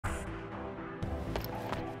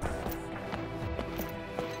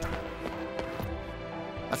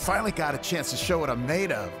finally got a chance to show what I'm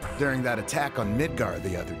made of during that attack on Midgard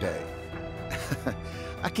the other day.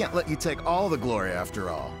 I can't let you take all the glory after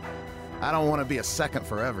all. I don't want to be a second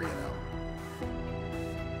forever, you know.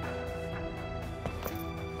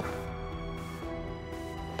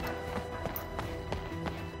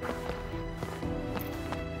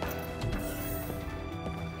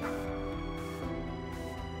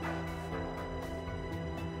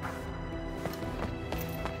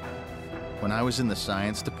 When I was in the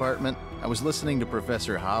science department, I was listening to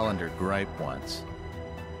Professor Hollander gripe once.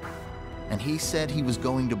 And he said he was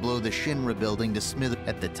going to blow the Shinra building to smithereens.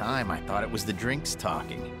 At the time, I thought it was the drinks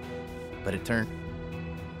talking. But it turned...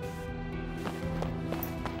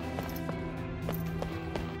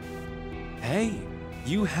 Hey,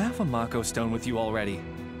 you have a Mako stone with you already.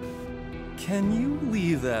 Can you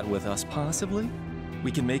leave that with us, possibly?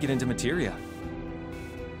 We can make it into materia.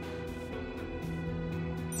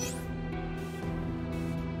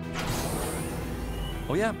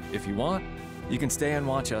 Oh yeah, if you want, you can stay and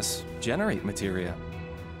watch us generate materia.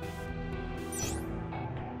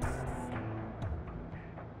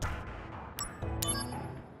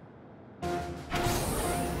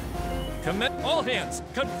 Commit all hands,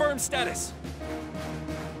 confirm status.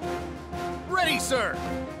 Ready, sir!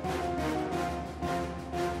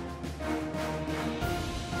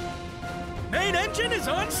 Main engine is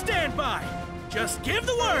on standby. Just give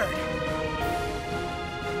the word.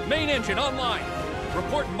 Main engine online.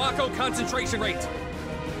 Report Mako concentration rate.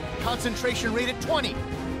 Concentration rate at 20,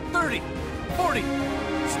 30, 40,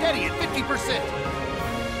 steady at 50%.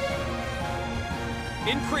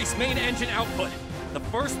 Increase main engine output. The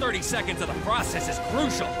first 30 seconds of the process is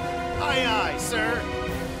crucial. Aye, aye, sir.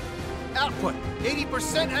 Output,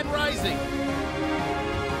 80% and rising.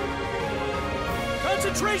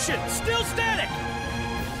 Concentration, still static.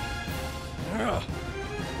 Ugh.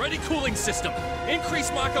 Ready cooling system. Increase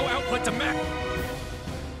Mako output to max.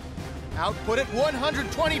 Output at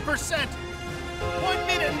 120%. 1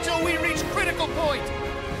 minute until we reach critical point.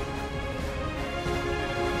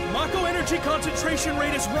 Mako energy concentration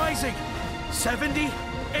rate is rising. 70,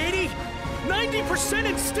 80, 90%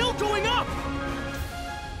 and still going up.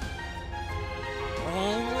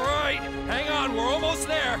 All right, hang on, we're almost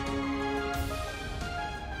there.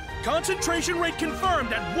 Concentration rate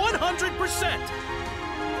confirmed at 100%.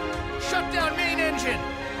 Shut down main engine.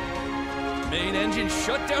 Main engine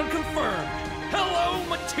shutdown confirmed. Hello,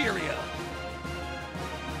 materia.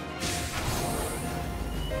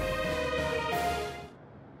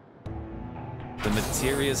 The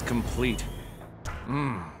materia's complete.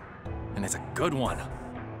 And it's a good one.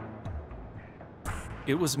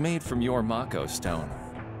 It was made from your Mako stone,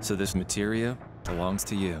 so this materia belongs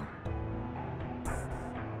to you.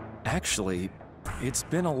 Actually, it's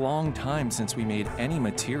been a long time since we made any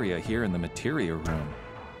materia here in the materia room.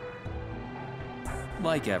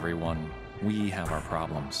 Like everyone, we have our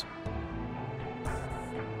problems.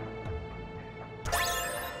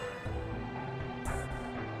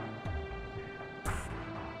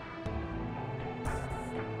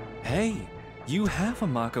 Hey, you have a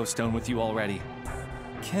Mako stone with you already.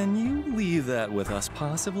 Can you leave that with us,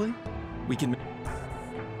 possibly? We can...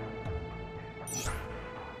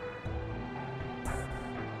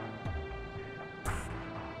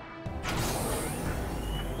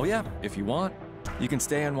 Oh yeah, if you want, you can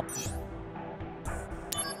stay and watch.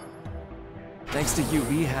 Thanks to you,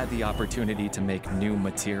 we had the opportunity to make new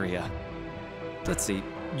materia. Let's see,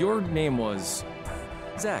 your name was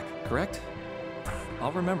Zack, correct?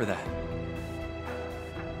 I'll remember that.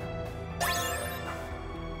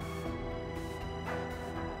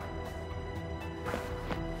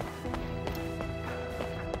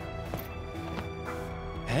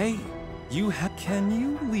 Hey, you have... Can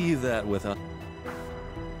you leave that with us?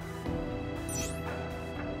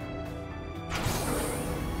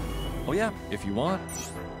 Oh yeah, if you want.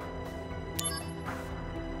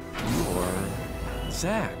 You're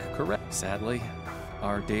Zack, correct? Sadly,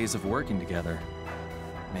 our days of working together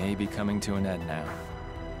may be coming to an end now.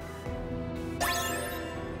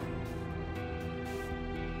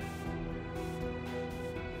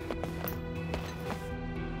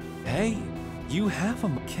 Hey, you have a...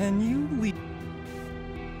 Can you leave?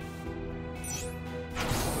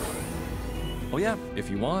 Oh yeah, if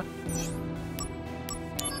you want.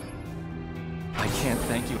 I can't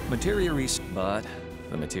thank you. Materia but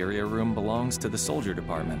the materia room belongs to the soldier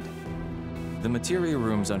department. The materia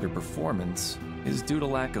room's underperformance is due to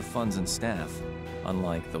lack of funds and staff,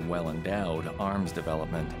 unlike the well-endowed arms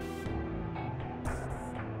development.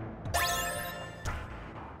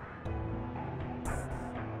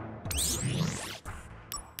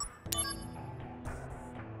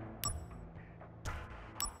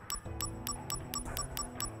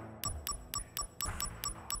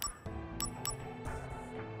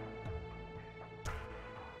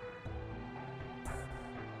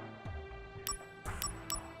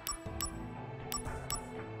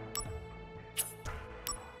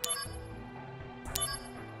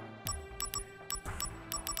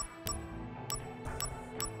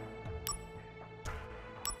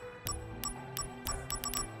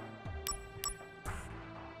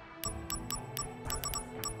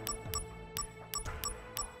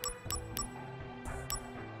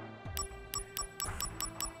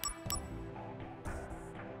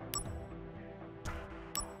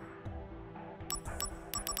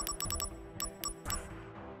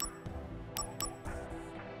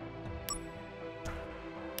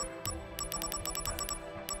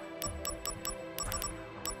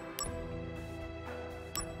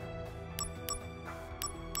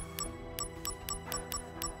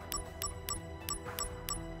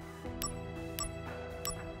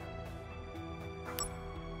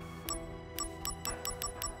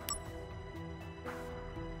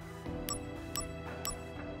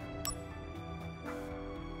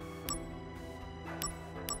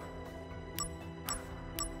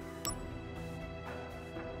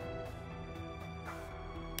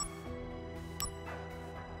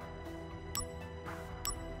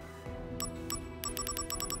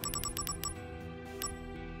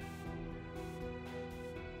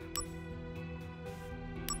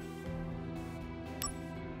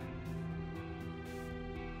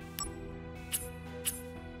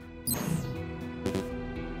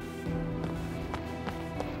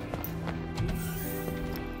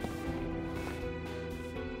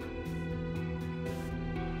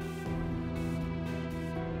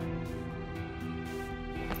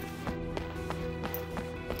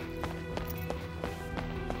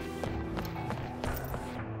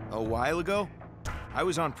 A while ago, I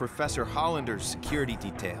was on Professor Hollander's security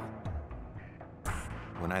detail.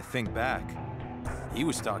 When I think back, he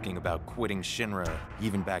was talking about quitting Shinra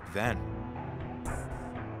even back then.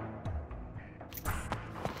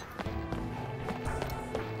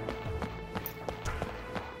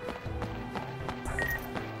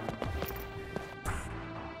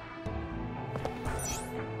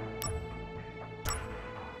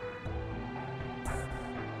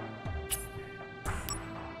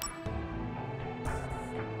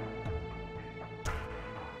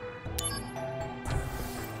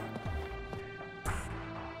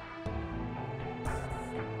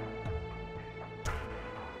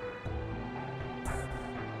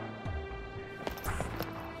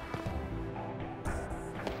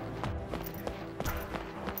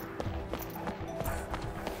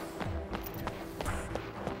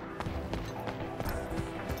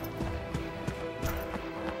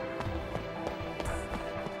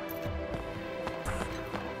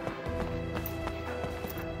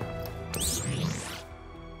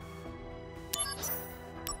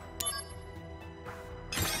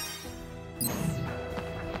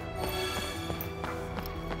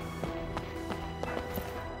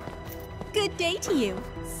 Good day to you,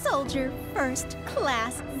 Soldier First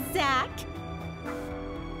Class Zack.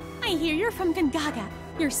 I hear you're from Gongaga.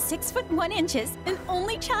 You're 6 foot 1 inches, an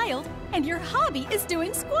only child, and your hobby is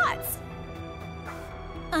doing squats.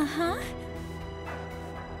 Uh-huh.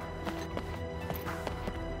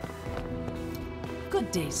 Good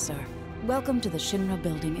day, sir. Welcome to the Shinra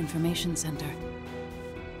Building Information Center.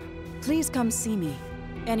 Please come see me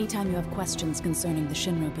anytime you have questions concerning the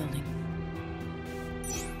Shinra Building.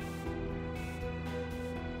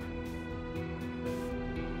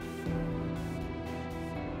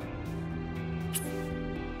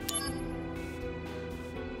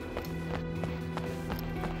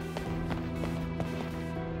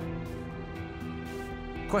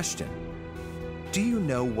 Question. Do you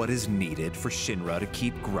know what is needed for Shinra to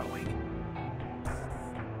keep growing?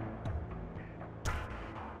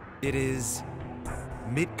 It is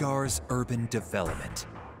Midgar's urban development.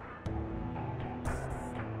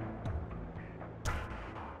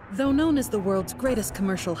 Though known as the world's greatest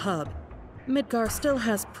commercial hub, Midgar still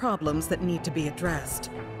has problems that need to be addressed.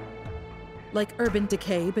 Like urban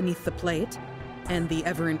decay beneath the plate, and the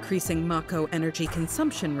ever-increasing Mako energy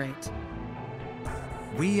consumption rate.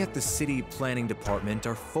 We at the City Planning Department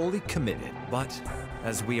are fully committed, but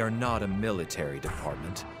as we are not a military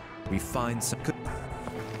department, we find some...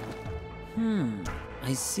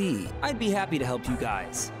 I see. I'd be happy to help you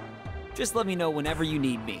guys. Just let me know whenever you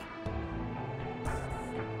need me.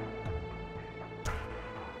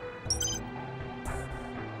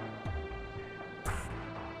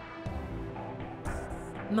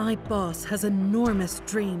 My boss has enormous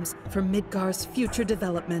dreams for Midgar's future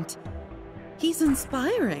development. He's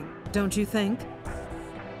inspiring, don't you think?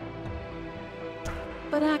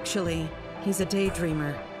 But actually, he's a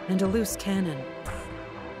daydreamer and a loose cannon.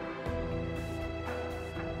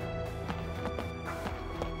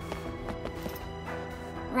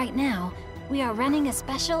 Right now, we are running a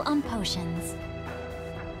special on potions.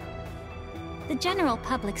 The general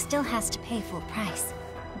public still has to pay full price,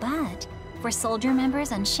 but for soldier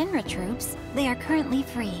members and Shinra troops, they are currently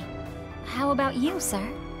free. How about you, sir?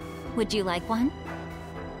 Would you like one?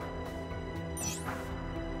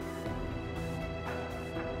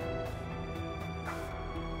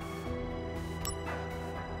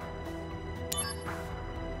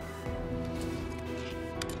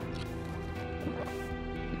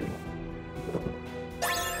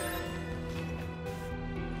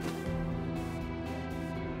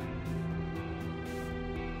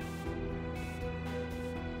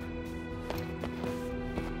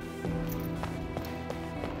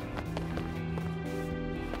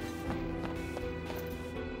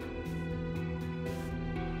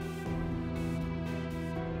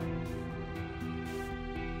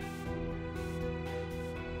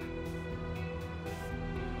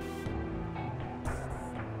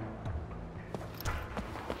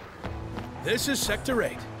 This is Sector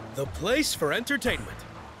 8, the place for entertainment.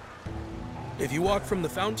 If you walk from the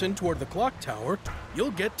fountain toward the clock tower,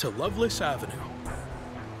 you'll get to Loveless Avenue.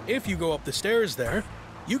 If you go up the stairs there,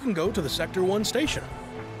 you can go to the Sector 1 station.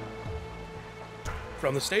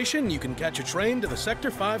 From the station, you can catch a train to the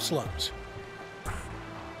Sector 5 slums.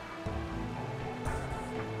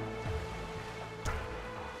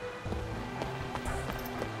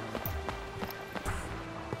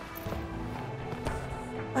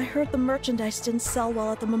 I heard the merchandise didn't sell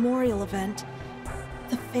well at the memorial event.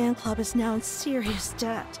 The fan club is now in serious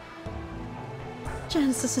debt.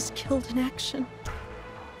 Genesis is killed in action.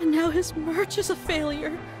 And now his merch is a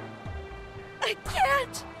failure. I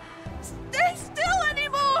can't stay still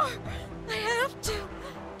anymore! I have to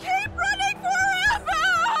keep running forever!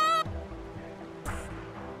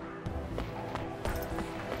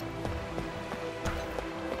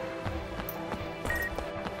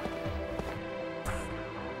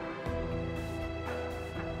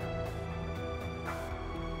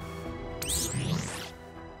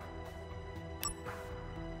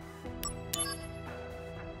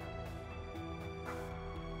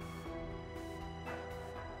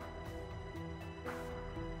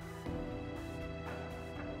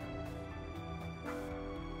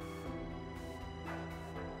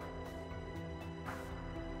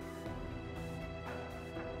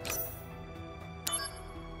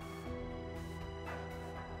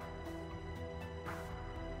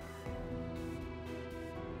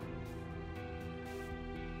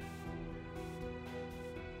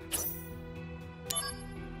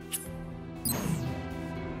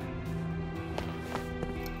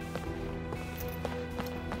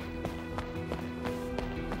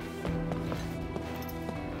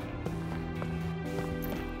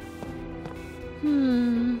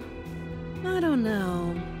 I don't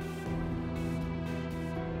know.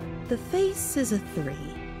 The face is a 3.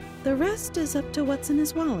 The rest is up to what's in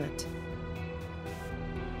his wallet.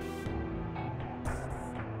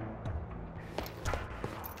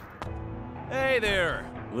 Hey there,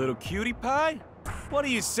 little cutie pie. What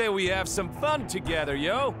do you say we have some fun together,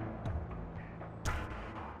 yo?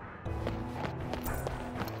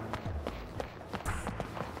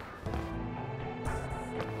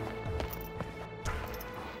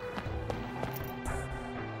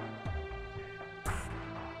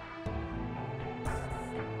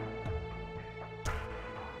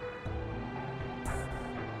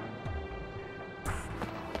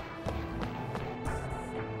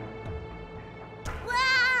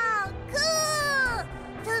 Wow, cool!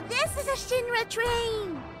 So this is a Shinra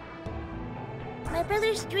train! My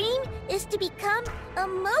brother's dream is to become a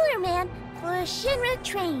motor man for a Shinra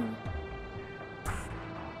train.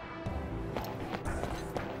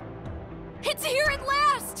 It's here at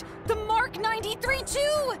last! The Mark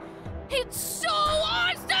 93-2! It's so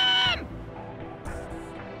awesome!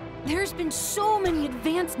 There's been so many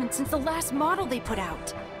advancements since the last model they put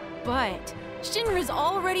out. But Shinra's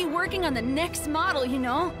already working on the next model, you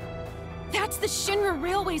know? That's the Shinra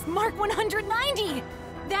Railway's Mark 190!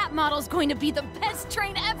 That model's going to be the best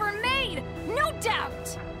train ever made! No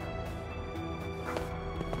doubt!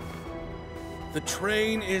 The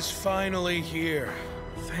train is finally here.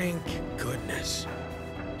 Thank goodness.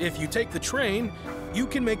 If you take the train, you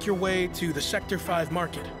can make your way to the Sector 5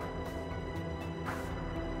 market.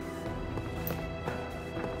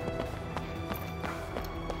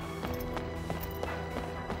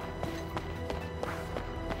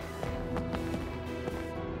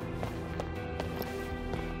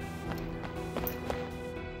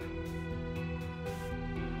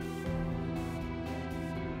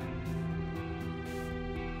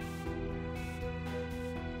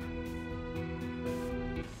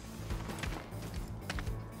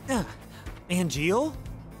 Angeal?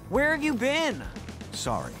 Where have you been?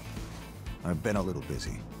 Sorry. I've been a little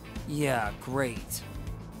busy. Yeah, great.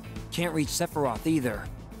 Can't reach Sephiroth either.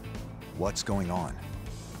 What's going on?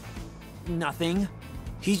 Nothing.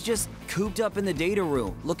 He's just cooped up in the data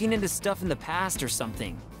room, looking into stuff in the past or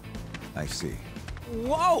something. I see.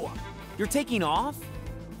 Whoa! You're taking off?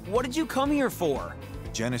 What did you come here for?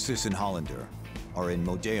 Genesis and Hollander are in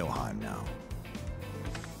Modeoheim now.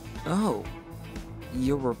 Oh.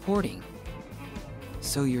 You're reporting.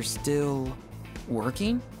 So you're still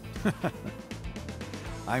working?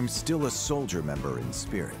 I'm still a soldier member in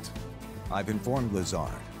spirit. I've informed Lazard.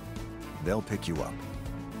 They'll pick you up.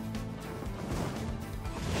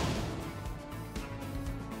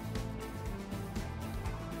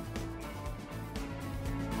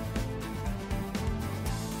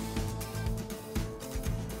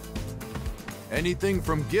 Anything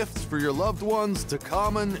from gifts for your loved ones to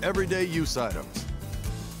common, everyday use items.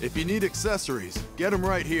 If you need accessories, get them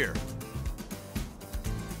right here.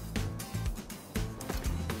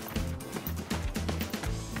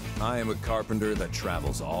 I am a carpenter that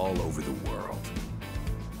travels all over the world.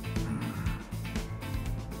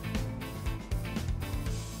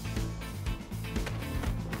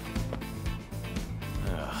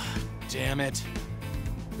 Ugh, damn it.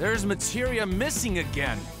 There's materia missing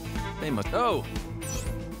again. They must... Oh!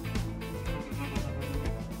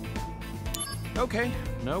 Okay,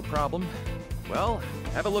 no problem. Well,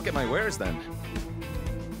 have a look at my wares then.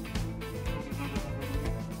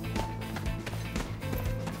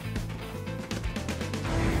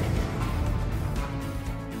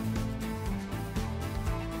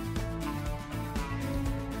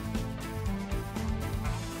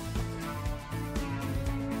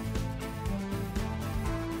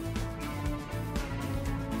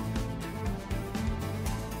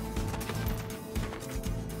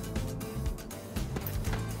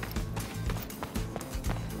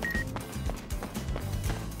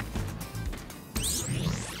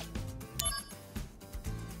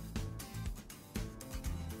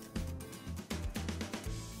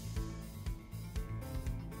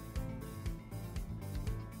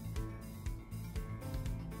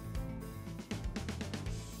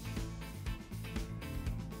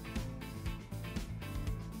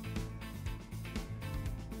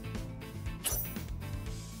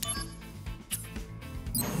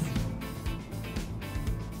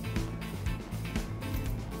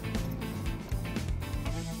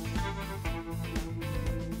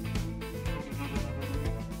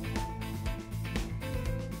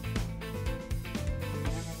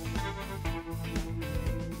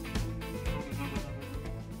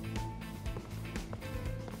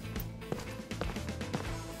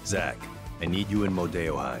 Zack, I need you in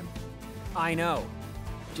Modeoheim. I know.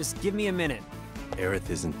 Just give me a minute. Aerith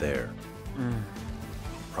isn't there.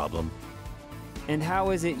 Problem? And how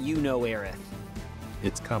is it you know Aerith?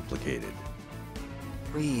 It's complicated.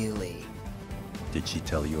 Really? Did she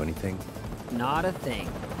tell you anything? Not a thing.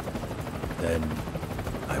 Then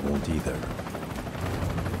I won't either.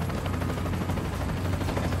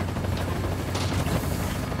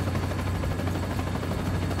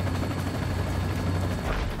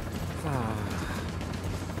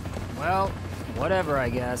 Well, whatever, I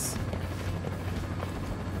guess.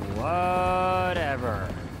 Whatever.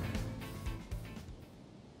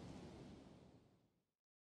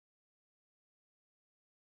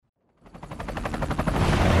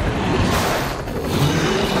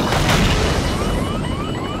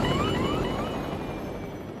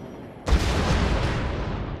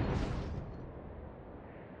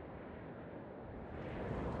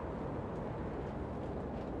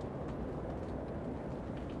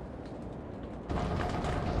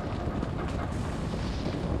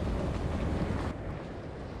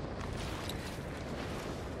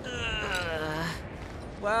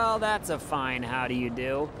 Well, that's a fine how do you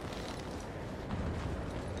do.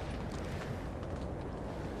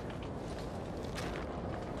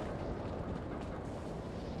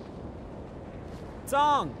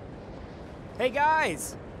 Song! Hey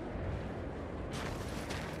guys!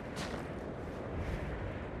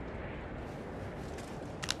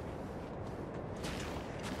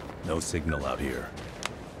 No signal out here.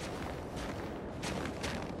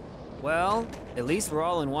 Well, at least we're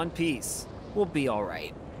all in one piece. We'll be all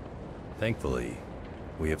right. Thankfully,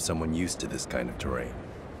 we have someone used to this kind of terrain.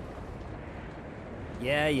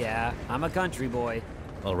 Yeah, I'm a country boy.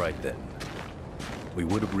 All right then. We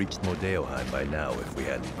would have reached Modeoheim by now if we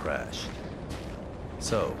hadn't crashed.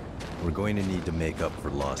 So, we're going to need to make up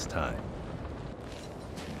for lost time.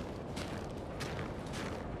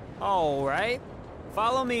 All right.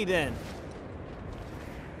 Follow me then.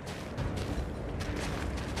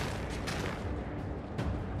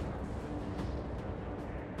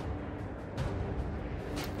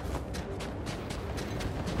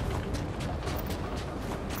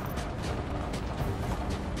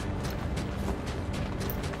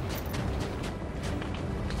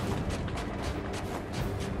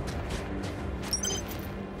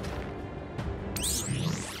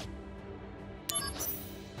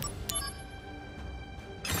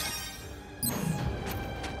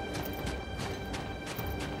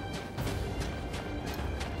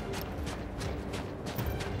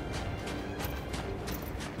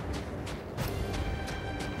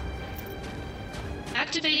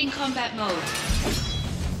 Activating combat mode.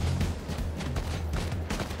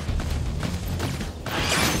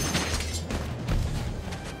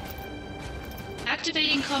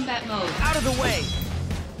 Activating combat mode. Out of the way!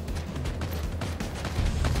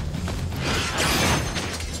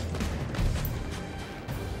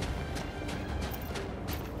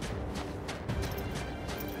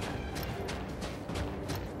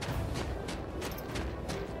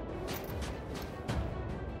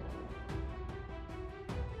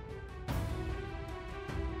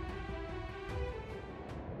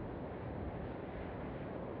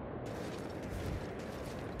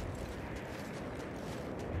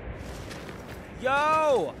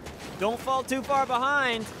 Yo! Don't fall too far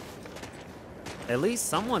behind. At least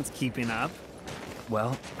someone's keeping up.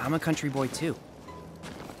 Well, I'm a country boy too.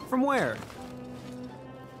 From where?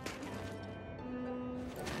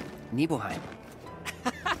 Nibelheim.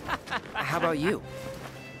 How about you?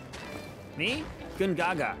 Me?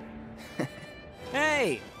 Gungaga.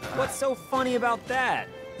 Hey, what's so funny about that?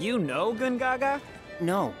 You know Gungaga?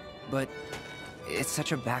 No, but it's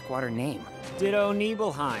such a backwater name. Ditto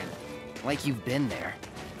Nibelheim. Like you've been there.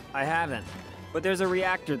 I haven't, but there's a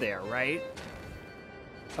reactor there, right?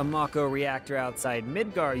 A Mako reactor outside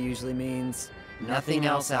Midgar usually means Nothing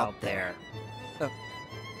else out there.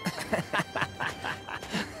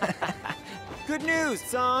 Good news,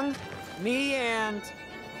 Song! Me and...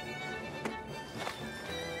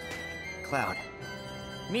 Cloud.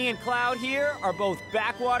 Me and Cloud here are both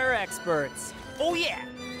backwater experts. Oh yeah!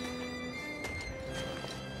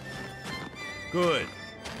 Good.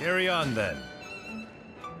 Carry on then.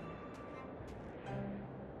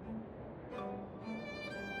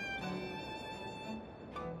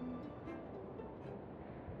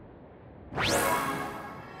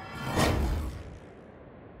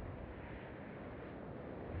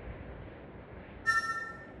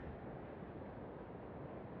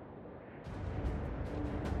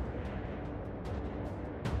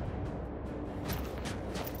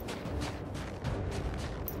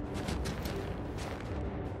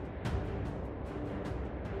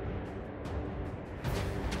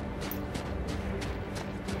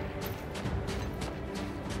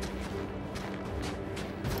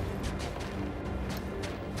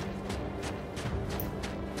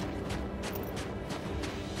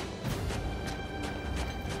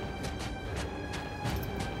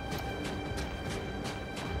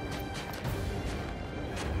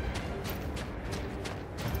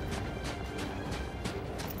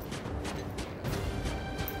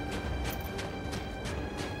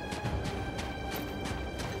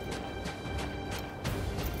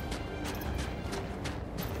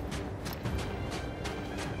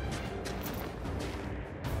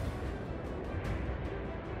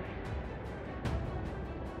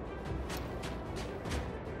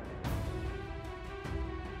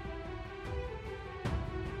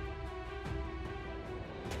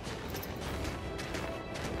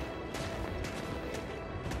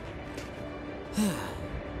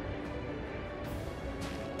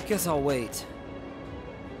 Guess I'll wait.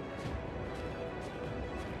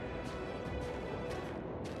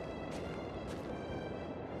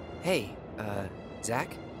 Hey,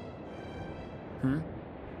 Zack?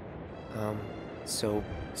 So,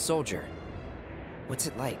 Soldier. What's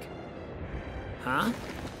it like? Huh?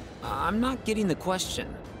 I'm not getting the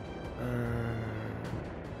question.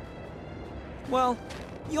 Well,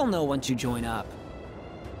 you'll know once you join up.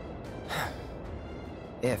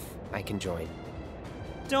 If I can join.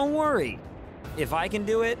 Don't worry. If I can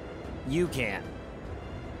do it, you can.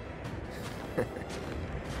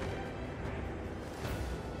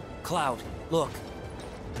 Cloud, look.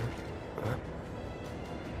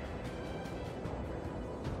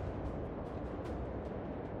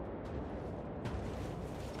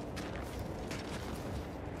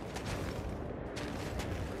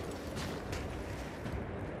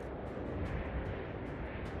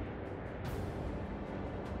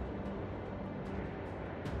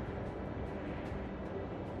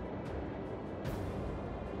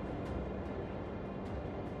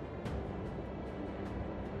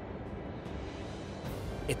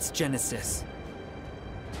 It's Genesis.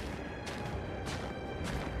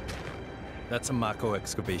 That's a Mako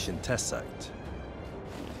excavation test site.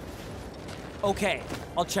 Okay,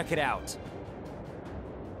 I'll check it out.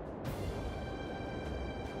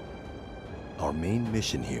 Our main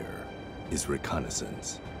mission here is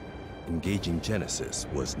reconnaissance. Engaging Genesis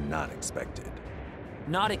was not expected.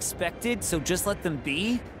 Not expected, so just let them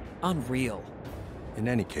be? Unreal. In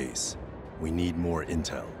any case, we need more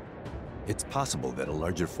intel. It's possible that a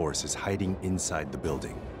larger force is hiding inside the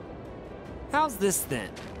building. How's this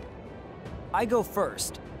then? I go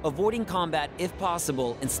first, avoiding combat if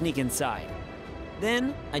possible and sneak inside.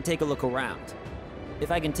 Then, I take a look around.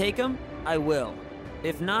 If I can take them, I will.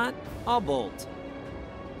 If not, I'll bolt.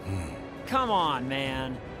 Come on,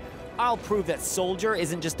 man. I'll prove that Soldier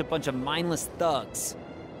isn't just a bunch of mindless thugs.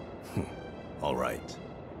 All right.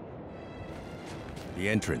 The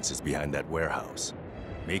entrance is behind that warehouse.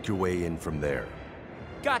 Make your way in from there.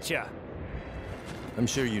 Gotcha! I'm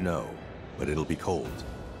sure you know, but it'll be cold.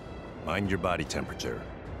 Mind your body temperature.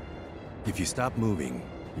 If you stop moving,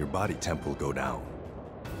 your body temp will go down.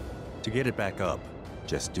 To get it back up,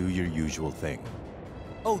 just do your usual thing.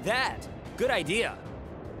 Oh, that! Good idea!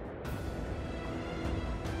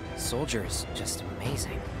 Soldier's just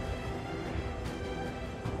amazing.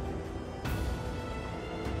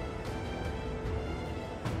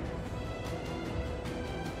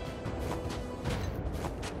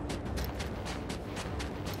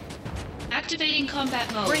 Activating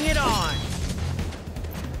combat mode. Bring it on!